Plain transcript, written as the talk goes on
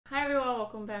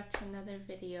welcome back to another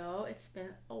video. It's been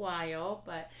a while,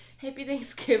 but happy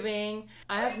Thanksgiving.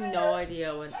 I have no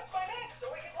idea when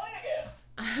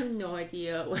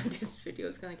this video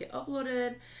is gonna get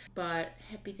uploaded, but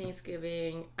happy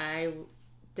Thanksgiving. I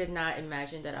did not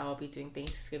imagine that I will be doing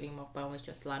Thanksgiving mukbang with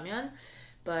just ramyun,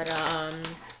 but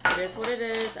it is what it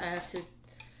is. I have to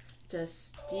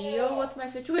just deal with my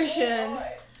situation.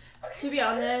 To be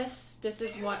honest, this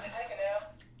is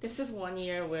one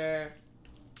year where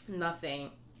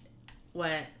nothing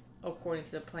went according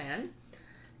to the plan.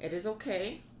 It is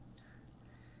okay.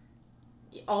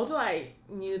 Although I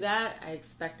knew that, I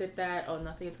expected that, oh,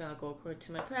 nothing is gonna go according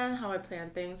to my plan, how I plan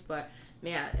things, but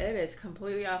man, it is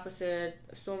completely opposite.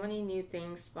 So many new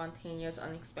things, spontaneous,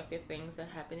 unexpected things are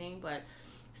happening, but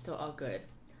still all good.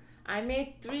 I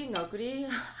made 3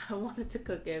 neoguri. I wanted to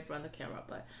cook it in front of the camera,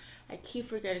 but I keep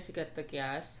forgetting to get the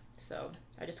gas, so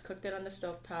I just cooked it on the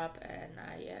stovetop, and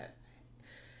I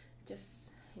just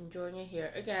enjoying it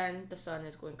here. Again, the sun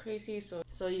is going crazy,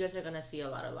 so you guys are gonna see a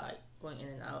lot of light going in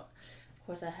and out. Of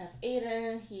course, I have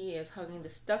Aiden. He is hugging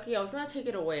this ducky. I was gonna take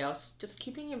it away. I was just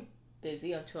keeping him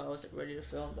busy until I was ready to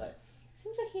film, but it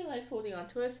seems like he likes holding on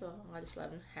to it, so I just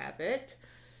let him have it.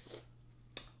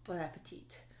 Bon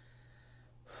appetit.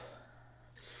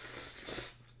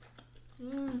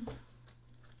 Oh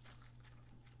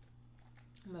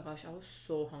my gosh, I was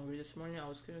so hungry this morning. I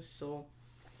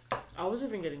was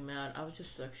even getting mad. I was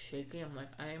just like shaking. I'm like,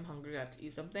 I am hungry. I have to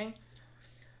eat something.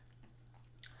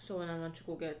 So when I went to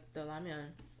go get the ramyun,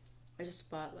 I just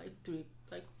bought like three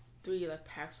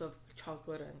packs of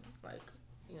chocolate and like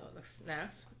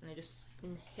snacks, and I just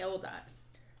inhaled that,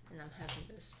 and I'm having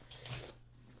this.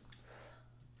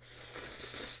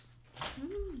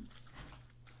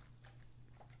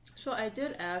 So I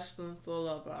did add a spoonful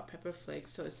of pepper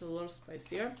flakes, so it's a little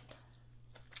spicier,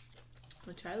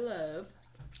 which I love.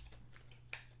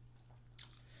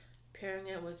 Pairing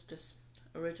it with just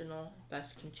original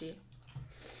best kimchi.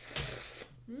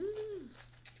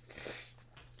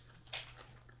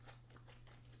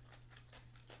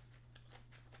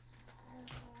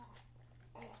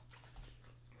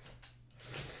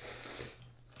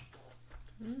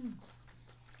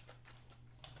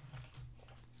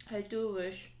 I do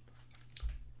wish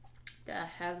that I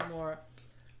had more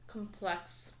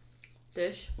complex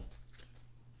dish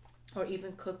or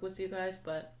even cook with you guys,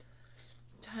 but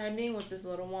timing with this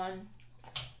little one,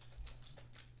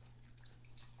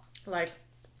 like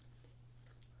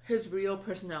his real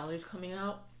personality is coming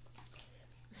out,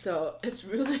 so it's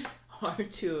really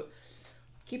hard to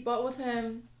keep up with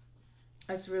him.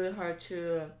 It's really hard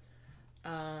to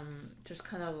just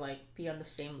kind of like be on the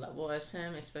same level as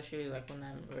him, especially like when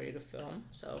I'm ready to film.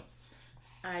 So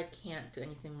I can't do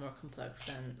anything more complex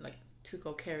than like to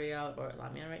go carry out or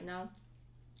ramyun right now.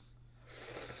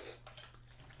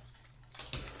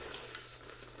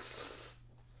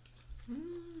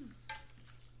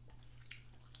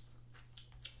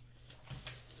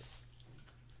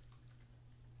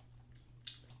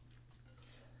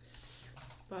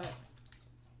 But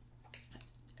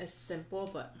it's simple,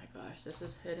 but my gosh, this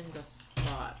is hitting the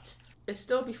spot. It's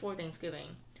still before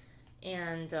Thanksgiving,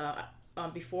 and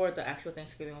before the actual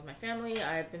Thanksgiving with my family,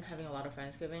 I've been having a lot of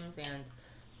Friendsgivings, and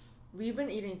we've been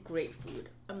eating great food,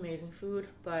 amazing food,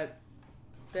 but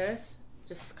this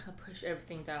just kind of pushed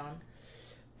everything down.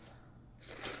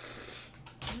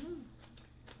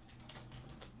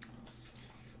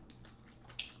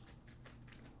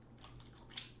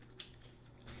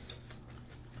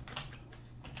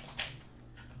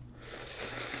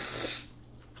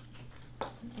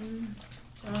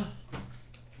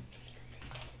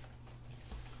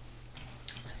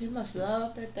 You must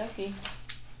love that ducky.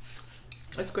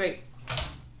 It's great,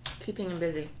 keeping him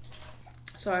busy.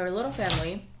 So our little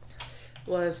family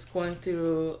was going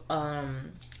through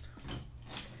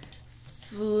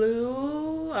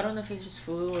flu. I don't know if it's just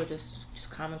flu or just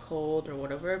common cold or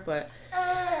whatever, but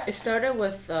it started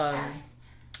with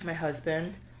my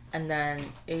husband, and then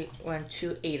it went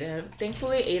to Aiden.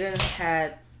 Thankfully, Aiden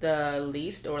had the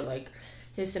least, or like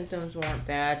his symptoms weren't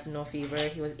bad. No fever.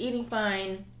 He was eating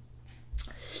fine.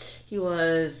 He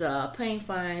was playing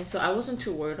fine, so I wasn't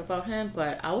too worried about him,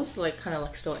 but I was like kind of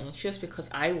like still anxious because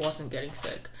I wasn't getting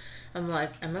sick. I'm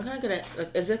like, am I gonna get it?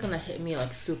 Like, is it gonna hit me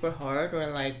like super hard, or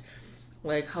like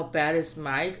how bad is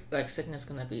my like sickness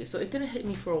gonna be? So it didn't hit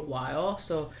me for a while.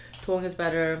 So Tong is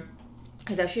better.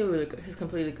 He's actually really good. He's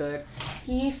completely good.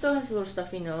 He still has a little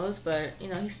stuffy nose, but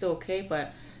he's still okay.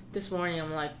 But this morning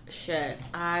I'm like, shit,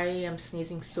 I am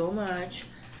sneezing so much.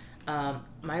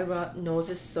 My nose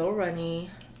is so runny.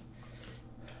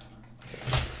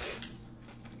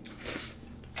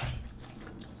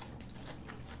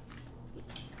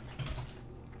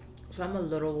 So I'm a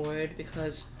little worried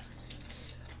because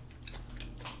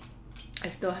I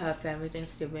still have family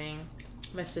Thanksgiving.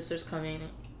 My sister's coming,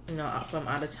 you know, from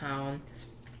out of town.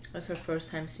 It's her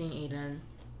first time seeing Aiden.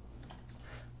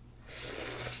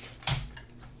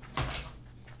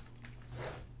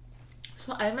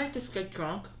 So I might just get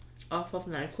drunk off of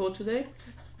NyQuil today.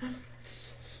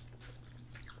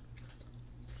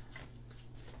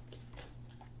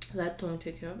 Let Tony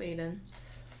take care of Aiden.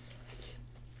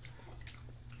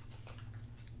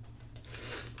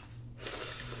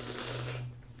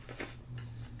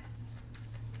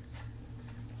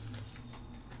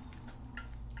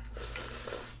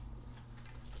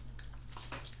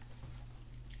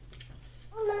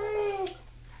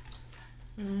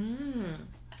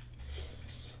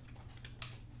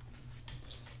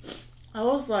 I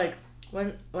was like,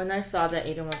 when I saw that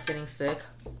Aiden was getting sick,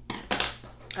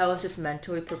 I was just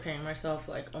mentally preparing myself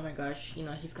like, oh my gosh, you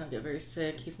know, he's gonna get very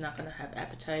sick. He's not gonna have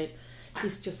appetite.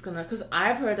 He's just gonna, because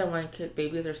I've heard that when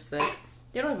babies are sick,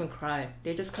 they don't even cry.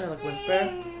 They just kind of like whimper.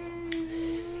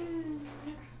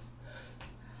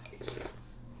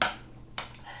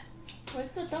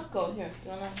 Where'd the duck go? Here, you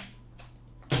wanna?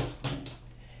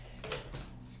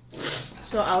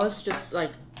 So I was just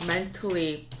like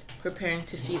mentally preparing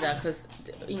to see that because,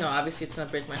 you know, obviously it's gonna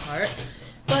break my heart.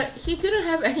 But he didn't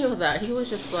have any of that. He was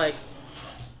just like,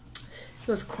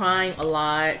 he was crying a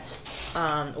lot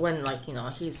when, like, you know,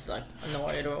 he's like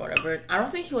annoyed or whatever. I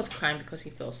don't think he was crying because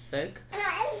he feels sick.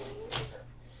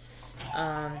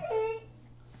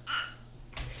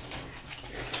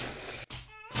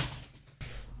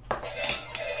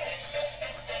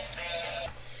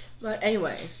 But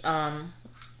anyways, what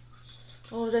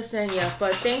was I saying? Yeah,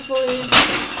 but thankfully,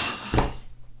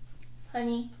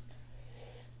 honey,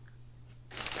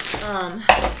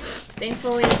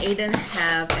 thankfully Aiden didn't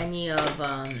have any of,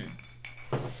 I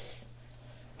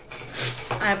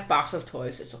have a box of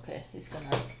toys, it's okay, he's gonna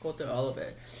go through all of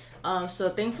it. So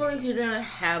thankfully he didn't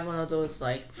have one of those,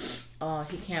 like,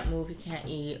 he can't move, he can't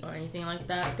eat, or anything like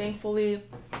that. Thankfully,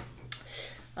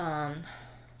 no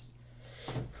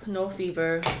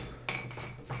fever.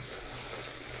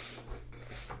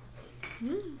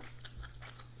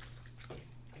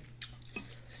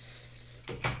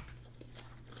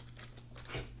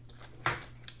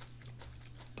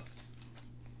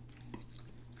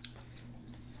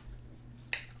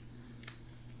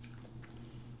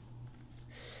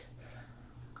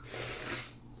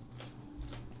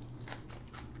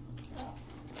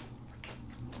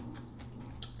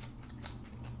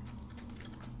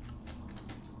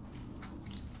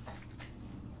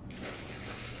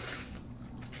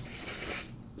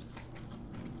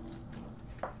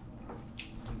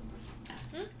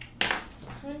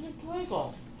 Where'd your toy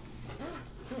go?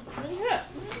 Where's it?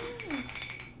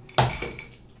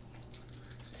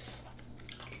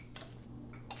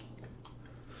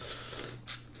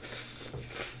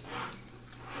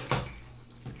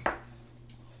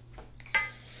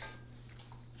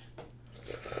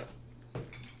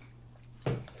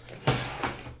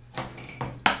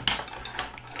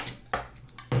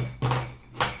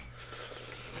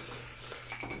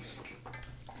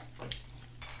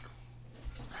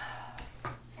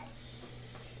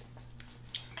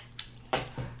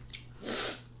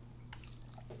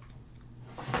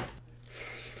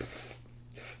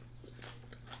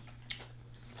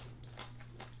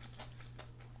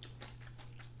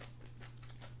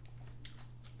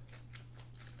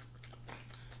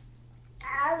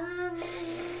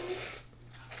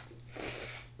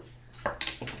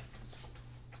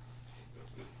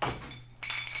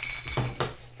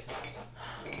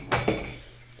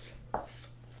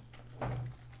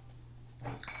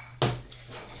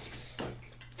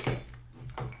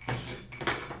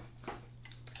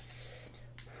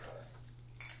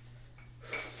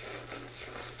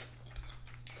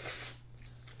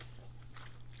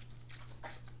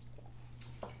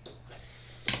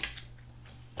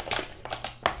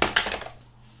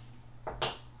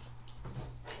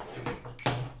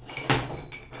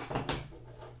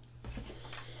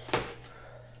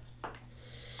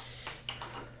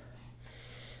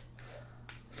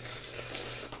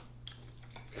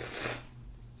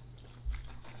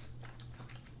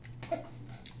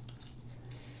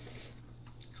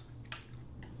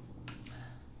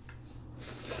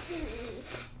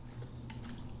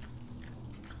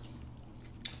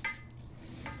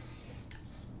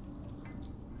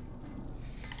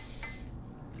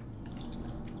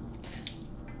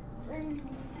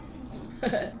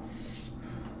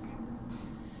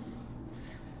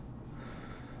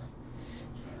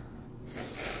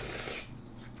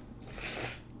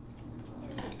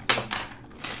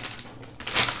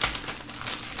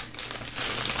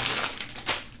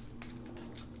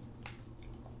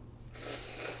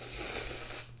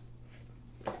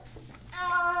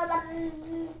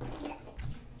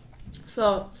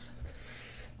 So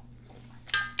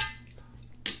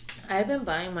I've been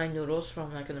buying my noodles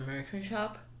from like an American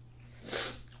shop,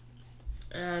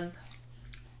 and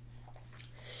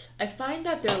I find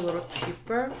that they're a little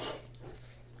cheaper,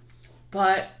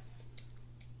 but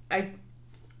I'm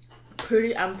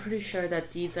pretty sure that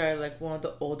these are like one of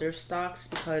the older stocks,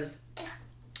 because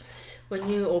when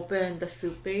you open the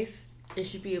soup base, it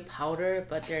should be a powder,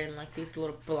 but they're in like these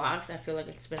little blocks. I feel like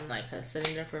it's been like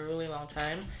sitting there for a really long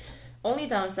time. Only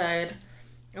downside,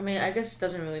 I mean, I guess it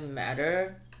doesn't really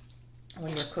matter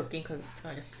when you're cooking because it's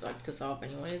kind of just like dissolve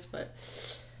anyways, but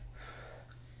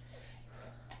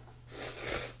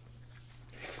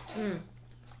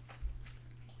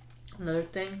another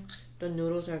thing, the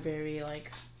noodles are very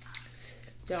like,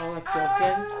 they're all like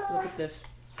broken. Look at this.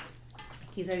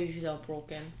 These are usually all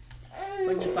broken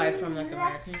when you buy from like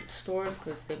American stores,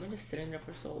 because they've been just sitting there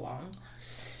for so long.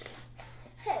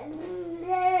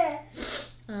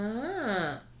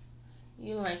 Ah,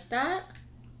 you like that?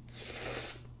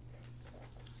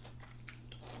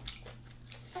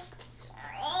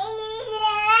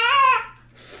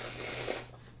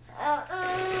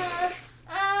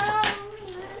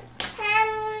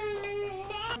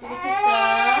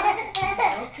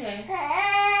 Okay.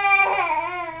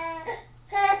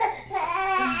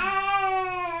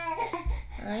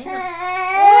 I know.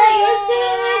 Oh, you're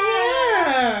sitting right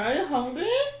here. Are you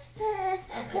hungry?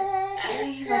 Okay.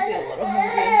 You might be a little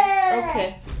hungry. Okay.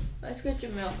 Let's get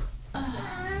your milk.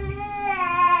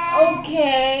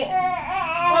 Okay.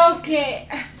 Okay.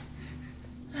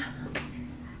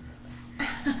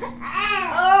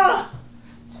 Oh,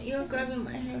 you're grabbing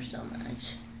my hair so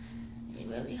much. It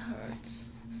really hurts.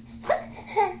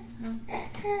 There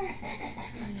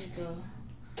you go.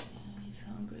 Yeah, he's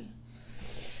hungry.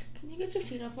 Can you get your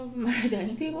feet off of my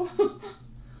dining table?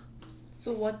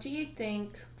 So what do you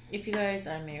think, if you guys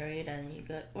are married and you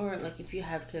got, or like if you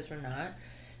have kids or not,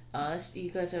 you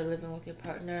guys are living with your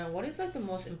partner, what is like the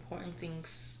most important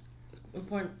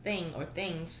thing or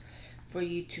things for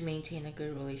you to maintain a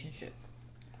good relationship?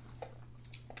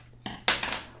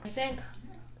 I think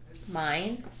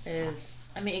mine is,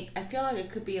 I mean, I feel like it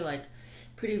could be like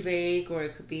pretty vague, or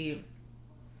it could be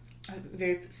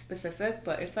very specific,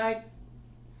 but if I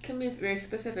can be very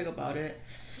specific about it,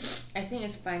 I think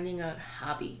it's finding a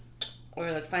hobby,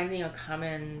 or like finding a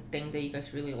common thing that you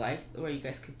guys really like, where you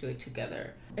guys could do it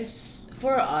together. It's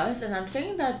for us, and I'm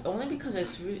saying that only because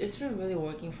it's been really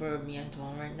working for me and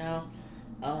Tom right now.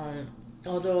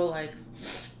 Although like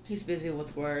he's busy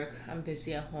with work, I'm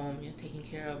busy at home, taking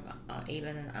care of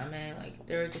Aiden and Ame. Like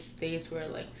there are just days where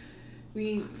like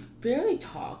we barely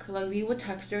talk. Like we would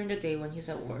text during the day when he's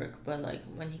at work, but like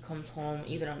when he comes home,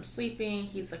 either I'm sleeping,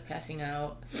 he's like passing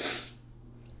out,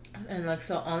 and like,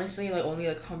 so honestly, like only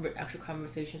like actual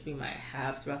conversations we might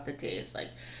have throughout the day is like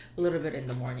a little bit in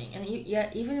the morning. And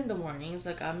even in the mornings,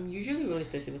 like I'm usually really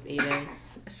busy with Aiden.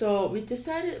 So we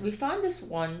found this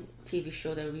one TV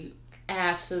show that we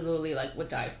absolutely like would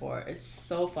die for. It's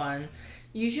so fun.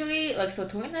 Usually, like, so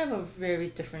Tony and I have a very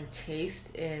different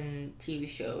taste in TV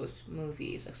shows,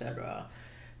 movies, etc.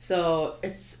 So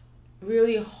it's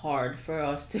really hard for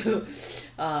us to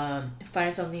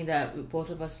find something that both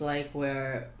of us like,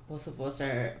 where both of us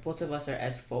are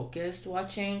as focused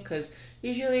watching. Because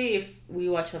usually, if we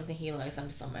watch something he likes, I'm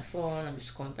just on my phone. I'm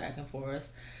just going back and forth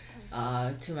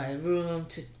to my room,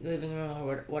 to living room,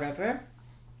 or whatever.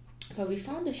 But we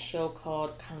found a show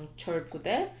called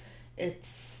강철부대.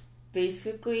 It's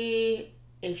basically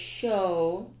a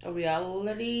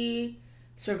reality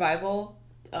survival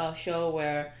show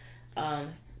where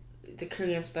the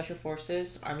Korean Special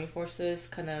Forces, Army Forces,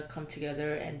 kind of come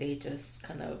together and they just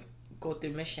kind of go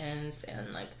through missions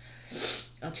and like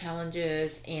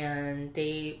challenges, and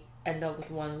they end up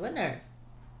with one winner.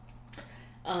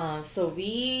 So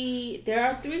there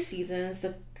are 3 seasons.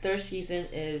 The 3rd season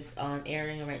is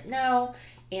airing right now,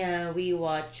 and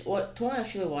Tony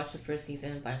actually watched the 1st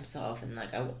season by himself, and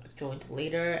like I joined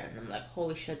later, and I'm like,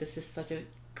 holy shit, this is such a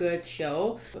good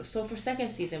show. So for 2nd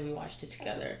season we watched it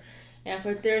together, and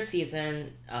for 3rd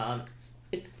season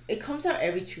it comes out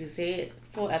every Tuesday.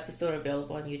 Full episode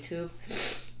available on YouTube,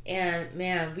 and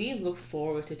man, we look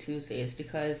forward to Tuesdays,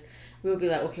 because we'll be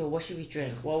like, okay, what should we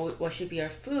drink, what should be our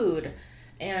food,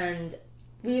 and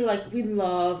we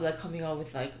love like coming up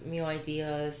with like meal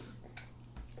ideas,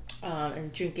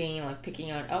 and drinking, like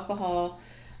picking out alcohol,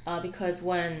 because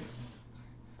when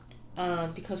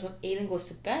Aiden goes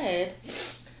to bed,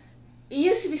 it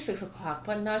used to be 6 o'clock,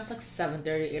 but now it's like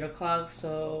 7:30, 8 o'clock,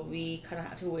 so we kind of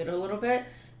have to wait a little bit.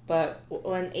 But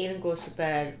when Aiden goes to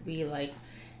bed, we like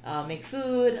make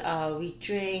food, we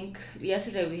drink.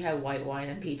 Yesterday we had white wine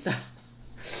and pizza.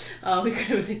 We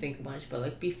couldn't really think much, but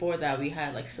like before that we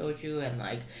had like soju and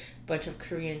like a bunch of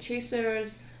Korean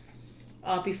chasers.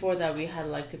 Before that we had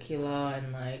like tequila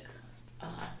and like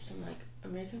some like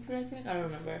American food, I think. I don't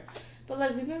remember. But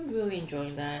like we've been really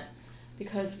enjoying that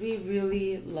because we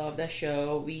really love that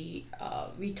show. We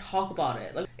talk about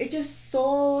it. Like it's just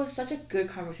such a good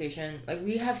conversation. Like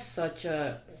we have such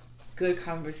a good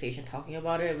conversation talking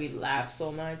about it. We laugh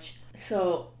so much.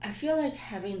 So I feel like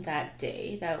having that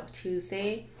day, that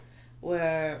Tuesday,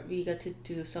 where we get to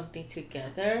do something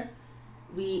together,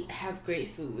 we have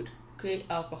great food, great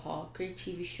alcohol, great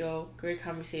TV show, great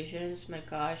conversations. My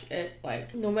gosh, it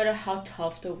like no matter how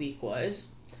tough the week was,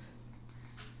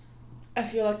 I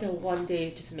feel like that one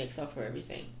day just makes up for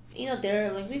everything. You know,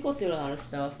 there like we go through a lot of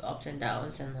stuff, ups and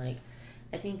downs, and like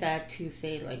I think that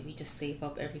Tuesday, like we just save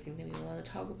up everything that we want to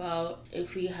talk about.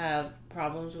 If we have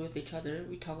problems with each other,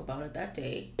 we talk about it that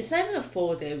day. It's not even a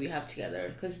full day we have together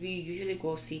because we usually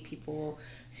go see people,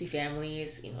 see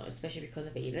families, you know, especially because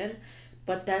of Aiden.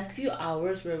 But that few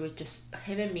hours where we just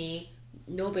him and me,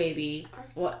 no baby.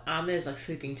 Well, Ames is like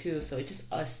sleeping too, so it's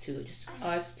just us two,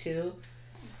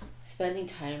 spending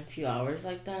time, few hours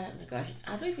like that. Oh my gosh,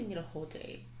 I don't even need a whole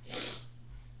day.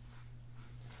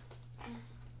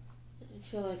 I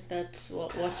feel like that's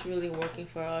what's really working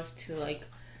for us to like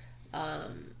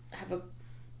have a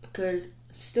good,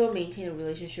 still maintain a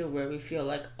relationship where we feel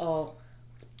like, oh,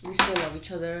 we still love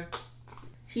each other.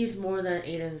 He's more than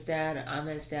Aiden's dad,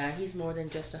 Ahmed's dad. He's more than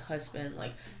just a husband.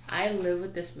 Like I live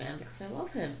with this man because I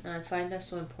love him, and I find that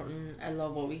so important. I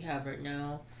love what we have right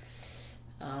now.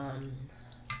 So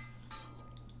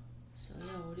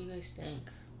yeah, what do you guys think?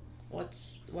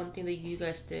 What's one thing that you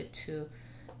guys did to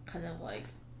kind of like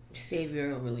save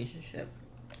your relationship?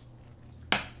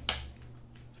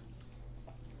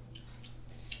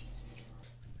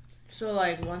 So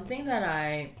like one thing that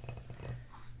I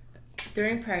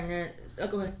during pregnant,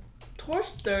 like towards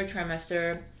third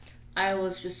trimester, I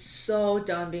was just so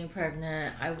done being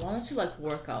pregnant. I wanted to like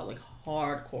work out like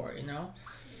hardcore, you know,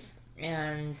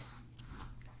 and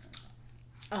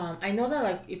I know that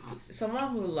like if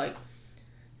someone who like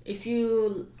if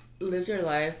you lived your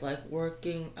life like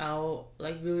working out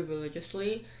like really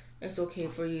religiously, it's okay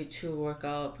for you to work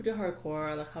out pretty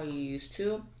hardcore like how you used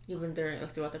to even during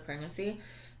like throughout the pregnancy.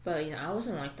 But you know, I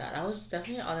wasn't like that. I was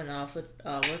definitely on and off with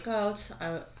workouts.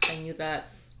 I knew that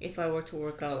if I were to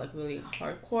work out like really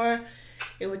hardcore,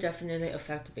 it would definitely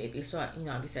affect the baby. So you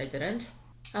know, obviously I didn't.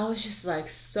 I was just like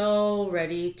so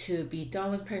ready to be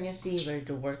done with pregnancy, ready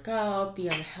to work out, be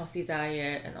on a healthy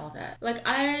diet and all that. Like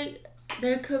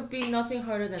there could be nothing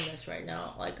harder than this right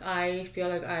now. Like I feel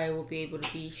like I will be able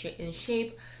to be in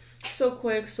shape so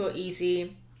quick, so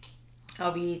easy.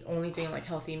 I'll be only doing like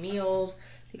healthy meals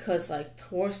because like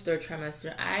towards third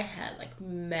trimester I had like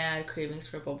mad cravings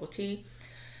for bubble tea.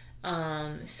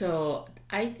 So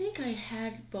I think I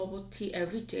had bubble tea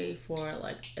every day for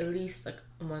like at least like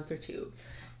a month or two.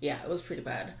 Yeah, it was pretty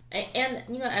bad. And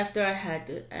you know, after I had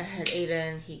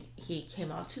Aiden, he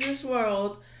came out to this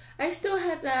world. I still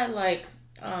had that like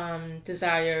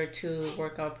desire to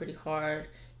work out pretty hard,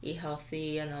 eat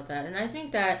healthy and all that. And I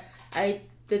think that I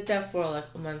did that for like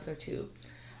a month or two.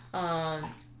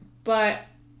 But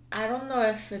I don't know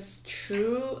if it's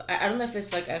true. I don't know if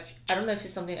it's like I don't know if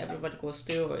it's something everybody goes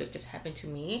through or it just happened to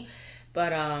me.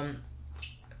 But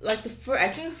like I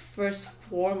think first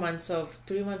 3 months of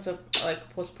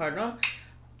like postpartum,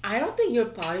 I don't think your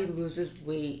body loses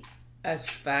weight as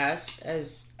fast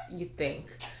as you think.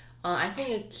 I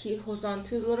think it holds on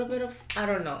to a little bit of, I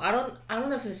don't know. I don't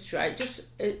know if it's true.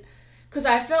 Because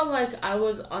I felt like I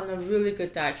was on a really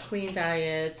good diet, clean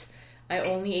diet. I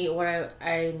only ate what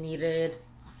I needed.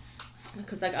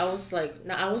 Because like I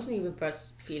wasn't even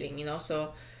breastfeeding, you know.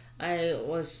 So I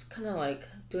was kind of like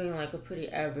doing like a pretty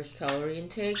average calorie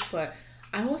intake, but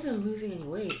I wasn't losing any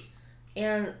weight.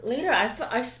 And later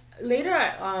I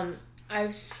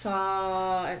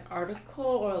saw an article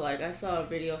or like I saw a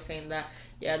video saying that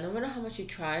yeah, no matter how much you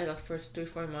try, like first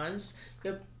 3-4 months,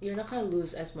 you're not gonna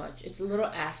lose as much. It's a little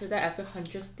after that, after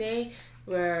 100th day,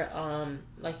 where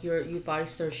like your body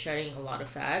starts shedding a lot of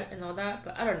fat and all that.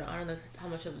 But I don't know how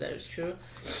much of that is true.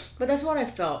 But that's what I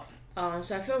felt.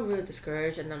 So I felt really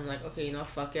discouraged, and I'm like, okay, you know,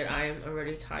 fuck it. I am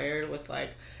already tired with like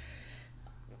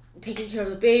taking care of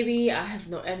the baby. I have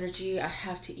no energy. I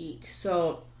have to eat.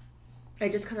 So I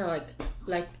just kind of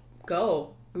like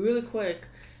go really quick.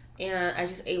 And I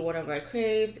just ate whatever I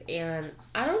craved. And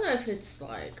I don't know if it's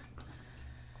like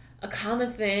a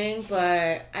common thing,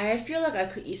 but I feel like I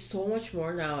could eat so much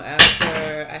more now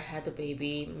after I had the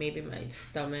baby. Maybe my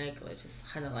stomach like just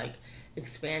kind of like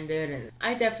expanded, and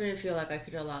I definitely feel like I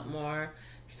could eat a lot more.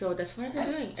 So that's what I've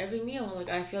been doing every meal. Like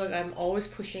I feel like I'm always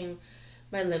pushing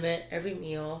my limit every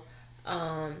meal.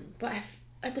 But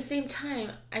at the same time,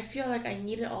 I feel like I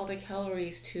needed all the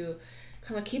calories to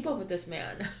kind of keep up with this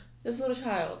man, this little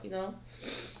child, you know?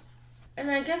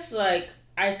 And I guess like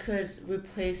I could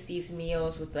replace these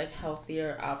meals with like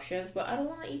healthier options, but I don't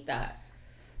want to eat that.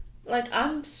 Like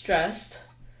I'm stressed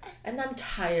and I'm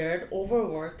tired,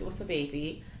 overworked with a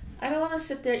baby. I don't want to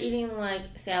sit there eating like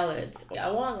salads. I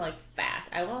want like fat.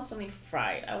 I want something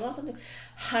fried. I want something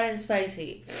hot and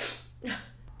spicy.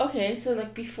 Okay, so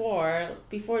like before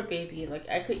baby, like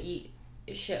I could eat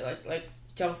shit like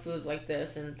junk food like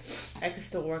this, and I could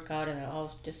still work out and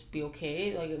I'll just be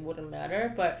okay. Like it wouldn't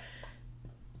matter. But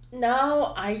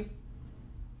now I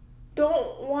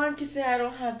don't want to say I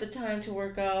don't have the time to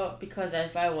work out, because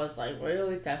if I was like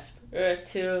really desperate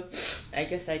to, I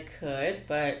guess I could,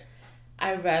 but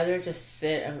I'd rather just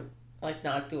sit and like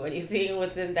not do anything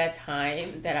within that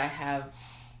time that I have.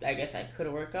 I guess I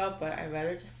could work out, but I'd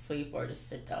rather just sleep or just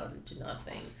sit down and do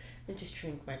nothing and just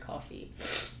drink my coffee.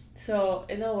 So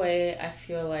in a way, I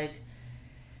feel like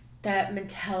that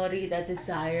mentality, that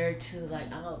desire to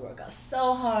like, I'm gonna work out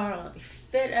so hard, I'm gonna be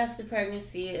fit after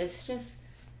pregnancy, is just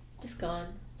gone.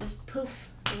 Just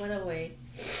poof, it went away.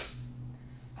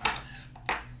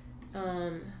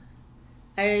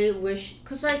 I wish,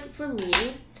 cause like for me,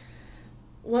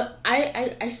 what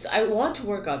I want to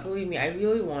work out, believe me, I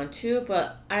really want to,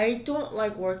 but I don't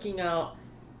like working out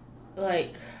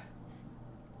like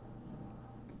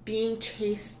being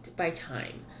chased by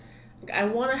time. Like I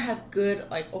want to have good,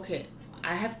 like, okay,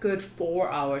 I have good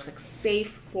 4 hours, like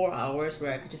safe 4 hours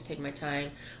where I could just take my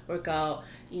time, work out,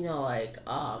 you know, like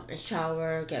and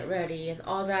shower, get ready and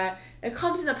all that. It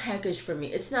comes in a package for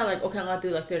me. It's not like, okay, I'm gonna do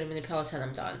like 30-minute Peloton,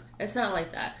 I'm done. It's not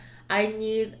like that. I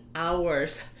need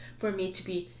hours for me to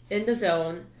be in the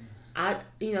zone, at,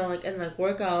 you know, like, and like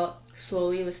work out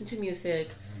slowly, listen to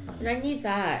music, and I need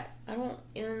that.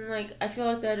 And like I feel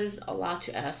like that is a lot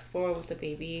to ask for with the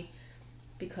baby,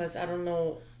 because I don't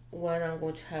know when I'm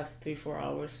going to have 3-4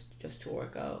 hours just to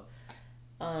work out.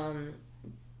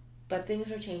 But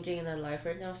things are changing in our life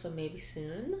right now, so maybe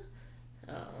soon.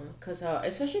 Cause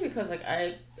especially because like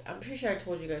I'm pretty sure I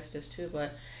told you guys this too,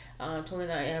 but told me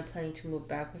that I am planning to move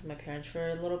back with my parents for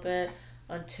a little bit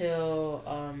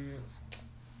until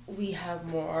we have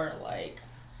more like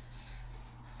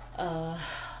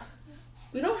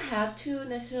we don't have to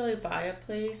necessarily buy a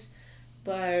place,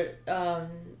 but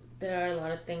there are a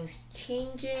lot of things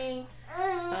changing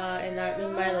in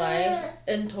my life,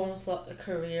 in Tong's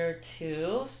career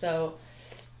too. So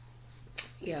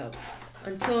yeah,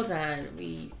 until then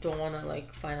we don't want to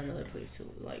like find another place to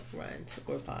like rent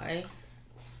or buy.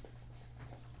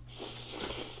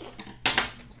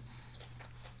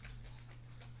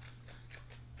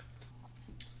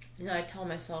 And I tell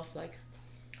myself like,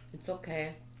 it's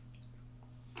okay,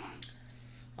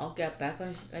 I'll get back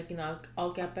on, like, you know,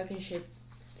 I'll get back in shape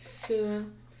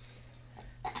soon.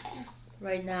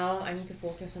 Right now I need to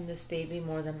focus on this baby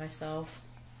more than myself.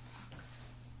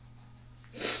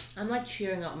 I'm like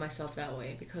cheering up myself that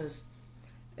way, because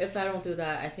if I don't do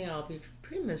that, I think I'll be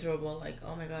pretty miserable. Like,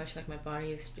 oh my gosh, like my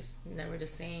body is just never the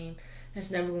same. It's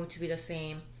never going to be the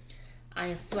same. I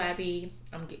am flabby.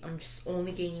 I'm just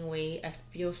only gaining weight. I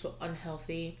feel so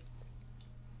unhealthy.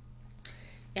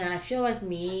 And I feel like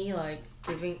me, like,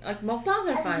 giving, like,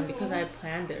 mukbangs are fine because I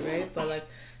planned it, right? But, like,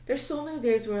 there's so many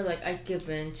days where, like, I give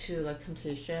in to, like,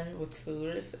 temptation with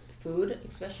food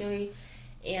especially.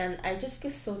 And I just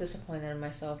get so disappointed in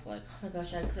myself. Like, oh my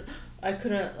gosh, I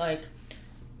couldn't, like,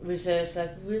 resist.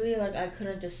 Like, really, like, I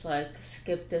couldn't just, like,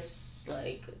 skip this,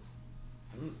 like,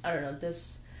 I don't know,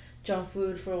 this junk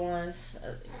food for once.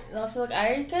 And also, like,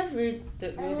 I get really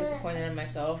disappointed in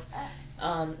myself.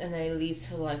 And then it leads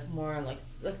to, like, more, like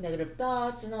negative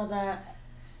thoughts and all that.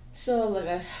 So,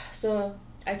 like,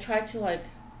 I try to, like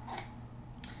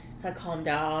calm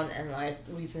down and, like,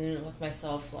 reason with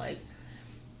myself, like,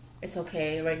 it's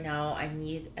okay right now, I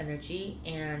need energy,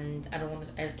 and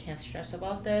I can't stress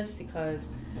about this, because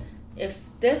if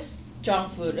this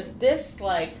junk food, if this,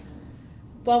 like,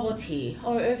 bubble tea,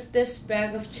 or if this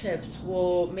bag of chips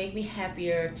will make me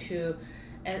happier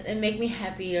and make me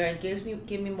happier and give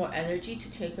me more energy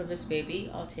to take care of this baby,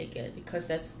 I'll take it, because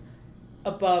that's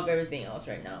above everything else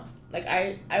right now. Like,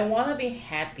 I want to be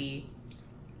happy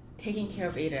taking care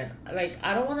of Aiden. Like,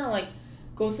 I don't want to, like,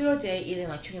 go through a day eating,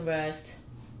 like, chicken breast,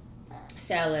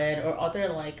 salad, or other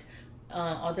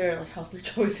healthy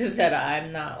choices that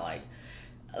I'm not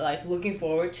like looking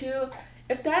forward to.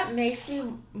 If that makes me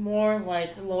more,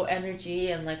 like, low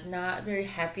energy and, like, not very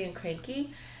happy and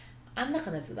cranky, I'm not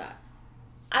gonna do that.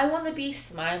 I want to be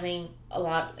smiling a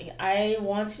lot. Like, I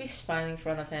want to be smiling in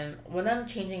front of him when I'm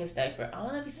changing his diaper. I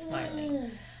want to be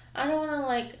smiling. I don't want to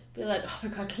like be like, oh my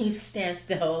god, can you stand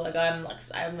still? Like I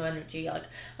have no energy. Like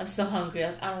I'm so hungry.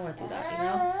 Like, I don't want to do that. You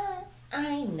know.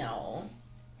 I know.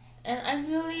 And I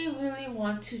really, really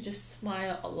want to just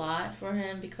smile a lot for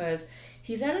him because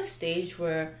he's at a stage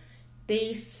where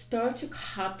they start to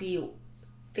copy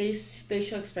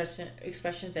facial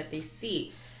expressions that they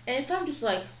see. And if I'm just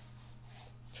like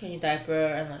changing diaper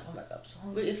and like, oh my god, I'm so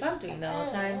hungry. If I'm doing that all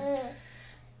the time,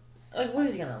 like what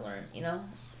is he gonna learn, you know?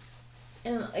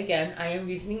 And again, I am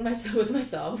reasoning with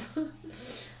myself.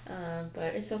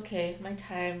 But it's okay. My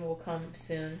time will come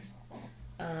soon.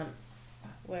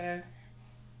 Where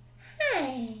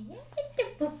hi, it's your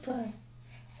papa.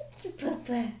 It's your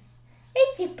papa.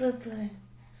 It's your papa.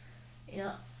 You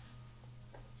know.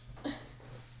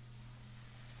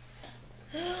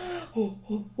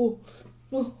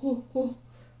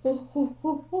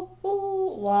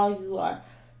 Wow, you are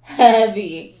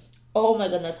heavy. Oh my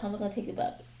goodness, how am I gonna take it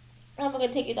back? How am I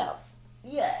gonna take it out?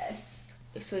 Yes.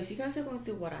 So if you guys are going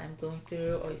through what I'm going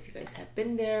through, or if you guys have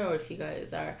been there, or if you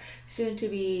guys are soon to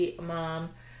be a mom,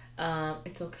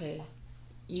 it's okay.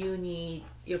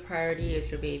 Your priority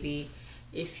is your baby.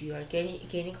 If you are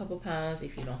gaining a couple pounds,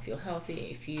 if you don't feel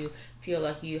healthy, if you feel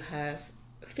like you have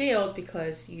failed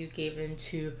because you gave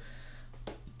into,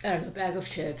 I don't know, a bag of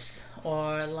chips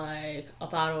or like a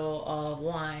bottle of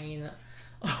wine,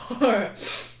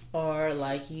 or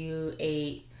like you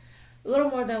ate a little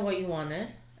more than what you wanted,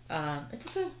 it's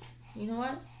okay. You know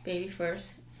what? Baby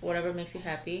first. Whatever makes you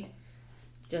happy.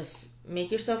 Just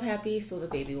make yourself happy so the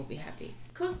baby will be happy.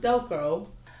 Because they'll grow.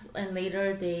 And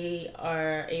later they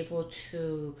are able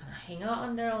to kind of hang out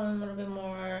on their own a little bit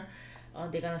more.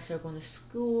 They're gonna start going to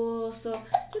school. So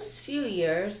just a few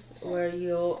years where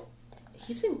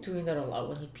he's been doing that a lot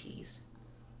when he pees.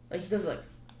 Like he does like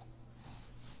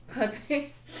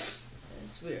thing.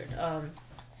 It's weird.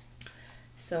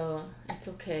 So it's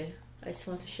okay. I just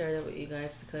want to share that with you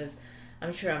guys because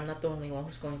I'm sure I'm not the only one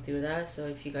who's going through that. So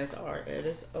if you guys are, it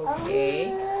is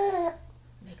okay. Oh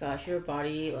my gosh, your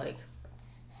body like.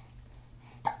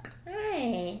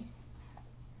 Hi.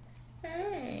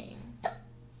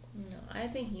 No, I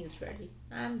think he's ready.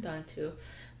 I'm done too.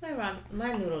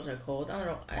 My noodles are cold.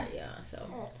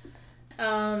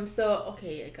 So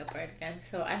okay, I got bright again.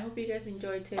 So I hope you guys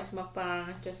enjoyed today's mukbang.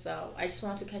 I just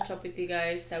want to catch up with you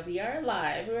guys that we are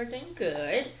alive. We're doing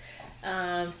good.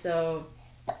 So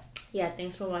yeah,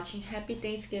 thanks for watching. Happy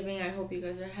Thanksgiving. I hope you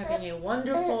guys are having a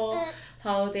wonderful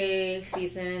holiday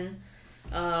season.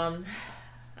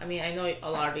 I mean, I know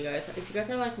a lot of you guys, if you guys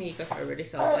are like me, you guys are already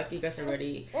you guys are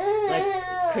already like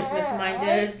Christmas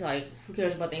minded. Like, who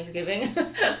cares about Thanksgiving?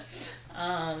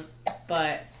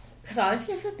 But because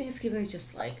honestly, I feel Thanksgiving is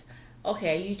just like,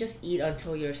 okay, you just eat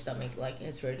until your stomach like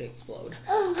is ready to explode.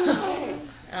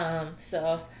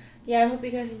 So yeah, I hope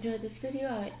you guys enjoyed this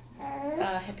video.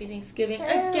 Happy Thanksgiving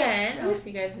again. I'll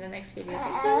see you guys in the next video.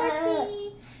 Thanks for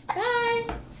watching.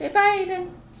 Bye. Say bye,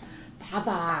 Aiden. Bye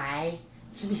bye.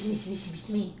 Shimmy, shimmy, shimmy, shimmy,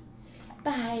 shimmy.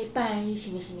 Bye bye.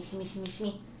 Shimmy, shimmy, shimmy, shimmy,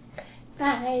 shimmy.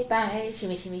 Bye bye.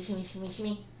 Shimmy, shimmy, shimmy, shimmy,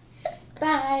 shimmy.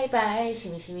 Bye bye.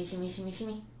 Shimmy, shimmy, shimmy, shimmy,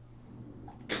 shimmy.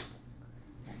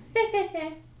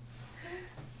 Okay,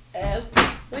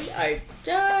 we are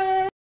done.